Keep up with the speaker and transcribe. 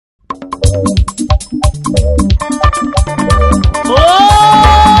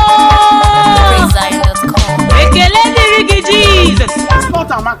That's not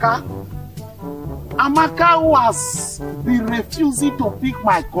Amaka. Amaka who has been refusing to pick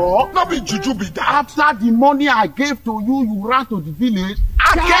my call. No be juju be that. After the money I gave to you, you ran to the village.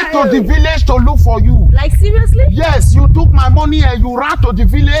 I came to the village to look for you. Like seriously? Yes, you took my money and you ran to the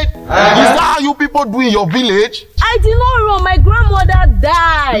village. Is that how you people do in your village? I did not run. My grandmother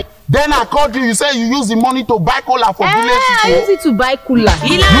died. Then I called you. You said you use the money to buy cola for village I people. use it to buy cooler.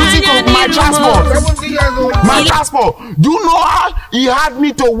 Use it to my transport. 70 years old. My transport. Do you know how he had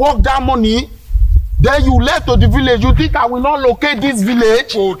me to work that money? Then you left to the village. You think I will not locate this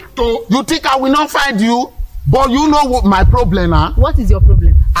village? Photo. You think I will not find you? But you know what my problem, huh? What is your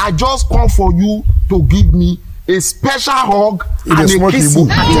problem? I just come for you to give me a special hug and a kiss. See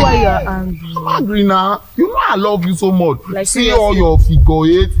why you are angry. I'm angry now. You know I love you so much. Like, see seriously? all your figure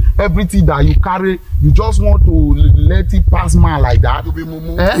eight, everything that you carry. You just want to let it pass man like that.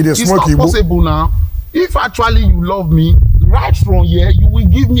 It's not possible now. If actually you love me, right from here, you will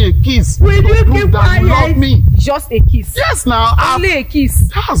give me a kiss. Will you prove keep that you love me? Just a kiss. Yes, now. Only a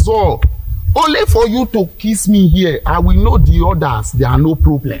kiss. That's all. Only for you to kiss me here. I will know the others. There are no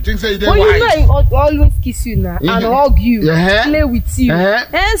problem. But you know I always kiss you now and hug you, play with you.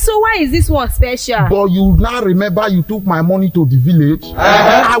 And so why is this one special? But you now remember you took my money to the village.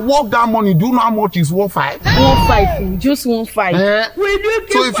 I worked that money. Do you know how much is 1.5? 1.5, just 1.5.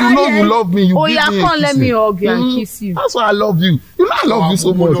 So if you know you love me, you give me a kiss. Come let me hug you and kiss you. That's why I love you. You know I love you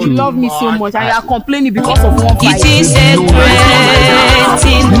so much. You love me so much and you are complaining because of 1.5. It is a great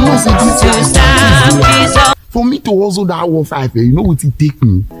thing to stop. For me to also that 1.5, you know what it take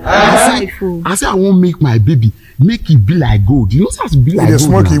me? I say I won't make my baby. Make it be like gold. You know how to be like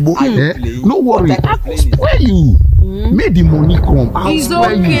gold. No worry. I will swear you. Make the money come. It's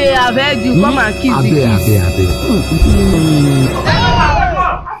okay. I've heard you. Come and kiss me.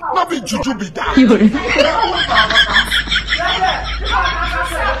 No be juju be that.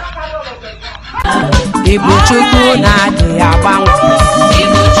 Ibu chukwu na-adị agbanwe.